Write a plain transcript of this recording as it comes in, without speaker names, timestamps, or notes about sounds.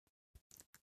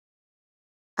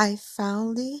I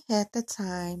finally had the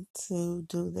time to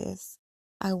do this.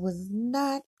 I was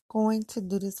not going to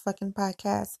do this fucking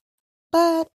podcast,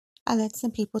 but I let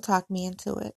some people talk me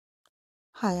into it.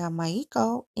 Hi, I'm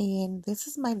Maiko, and this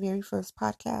is my very first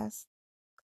podcast.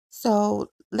 So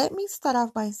let me start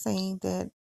off by saying that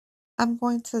I'm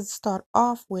going to start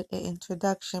off with an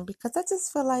introduction because I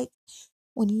just feel like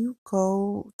when you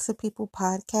go to people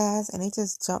podcasts and they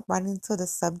just jump right into the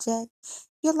subject,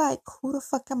 you're like, who the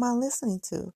fuck am I listening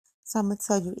to? So I'm gonna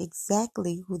tell you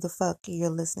exactly who the fuck you're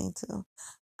listening to.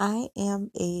 I am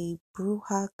a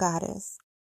Bruja goddess.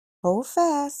 Hold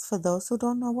fast, for those who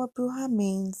don't know what Bruja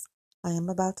means, I am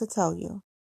about to tell you.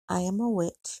 I am a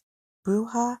witch.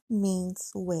 Bruja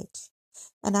means witch.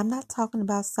 And I'm not talking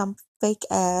about some fake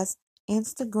ass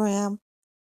Instagram,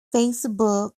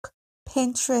 Facebook,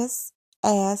 Pinterest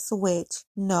ass witch.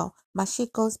 No, my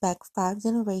shit goes back 5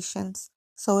 generations,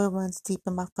 so it runs deep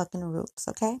in my fucking roots,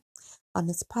 okay? On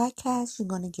this podcast, you're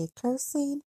going to get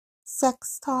cursing,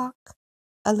 sex talk,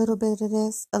 a little bit of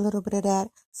this, a little bit of that.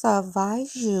 So I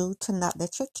advise you to not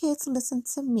let your kids listen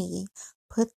to me.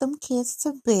 Put them kids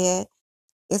to bed.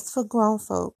 It's for grown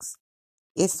folks.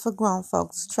 It's for grown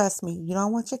folks. Trust me. You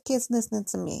don't want your kids listening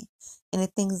to me and the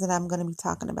things that I'm going to be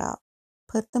talking about.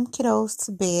 Put them kiddos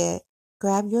to bed.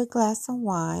 Grab your glass of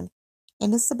wine.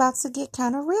 And it's about to get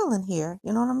kind of real in here.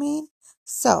 You know what I mean?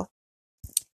 So,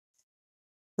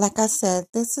 like I said,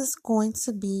 this is going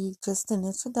to be just an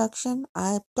introduction.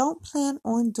 I don't plan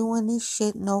on doing this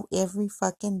shit no every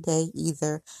fucking day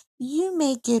either. You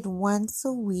may get once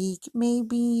a week,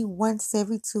 maybe once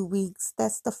every 2 weeks.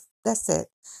 That's it.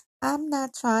 I'm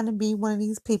not trying to be one of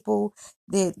these people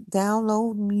that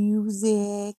download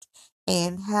music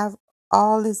and have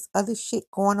all this other shit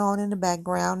going on in the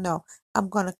background. No, I'm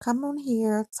gonna come on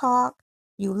here, talk,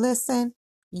 you listen,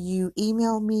 you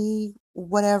email me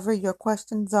whatever your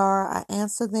questions are, I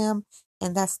answer them,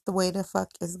 and that's the way the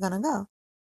fuck is gonna go.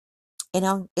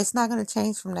 And it's not gonna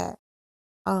change from that.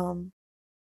 Um,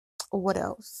 what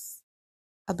else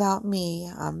about me?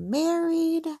 I'm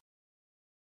married.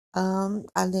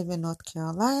 I live in North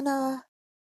Carolina.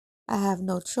 I have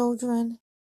no children,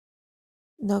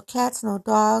 no cats, no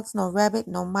dogs, no rabbit,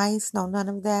 no mice, no none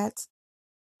of that.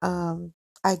 Um,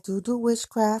 I do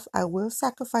witchcraft. I will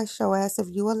sacrifice your ass if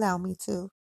you allow me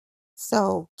to.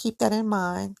 So keep that in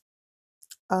mind.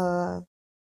 Uh,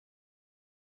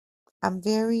 I'm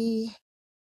very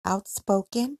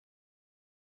outspoken.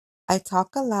 I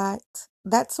talk a lot.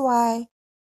 That's why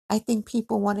I think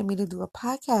people wanted me to do a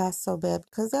podcast so bad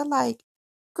because they're like,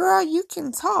 girl, you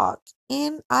can talk.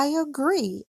 And I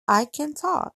agree. I can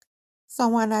talk. So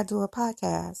why not do a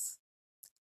podcast?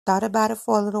 Thought about it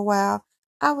for a little while.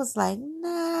 I was like,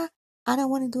 nah, I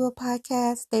don't want to do a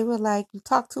podcast. They were like, you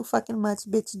talk too fucking much,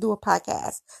 bitch, do a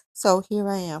podcast. So here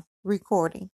I am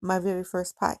recording my very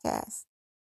first podcast.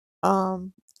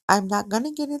 Um, I'm not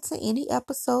gonna get into any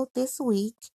episode this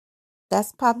week.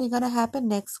 That's probably gonna happen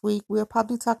next week. We'll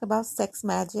probably talk about sex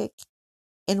magic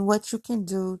and what you can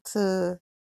do to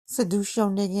seduce your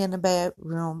nigga in the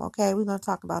bedroom. Okay, we're gonna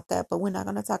talk about that, but we're not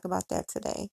gonna talk about that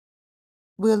today.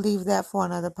 We'll leave that for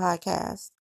another podcast.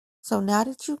 So now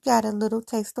that you got a little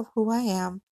taste of who I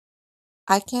am,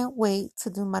 I can't wait to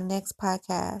do my next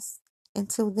podcast.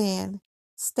 Until then,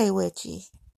 stay witchy.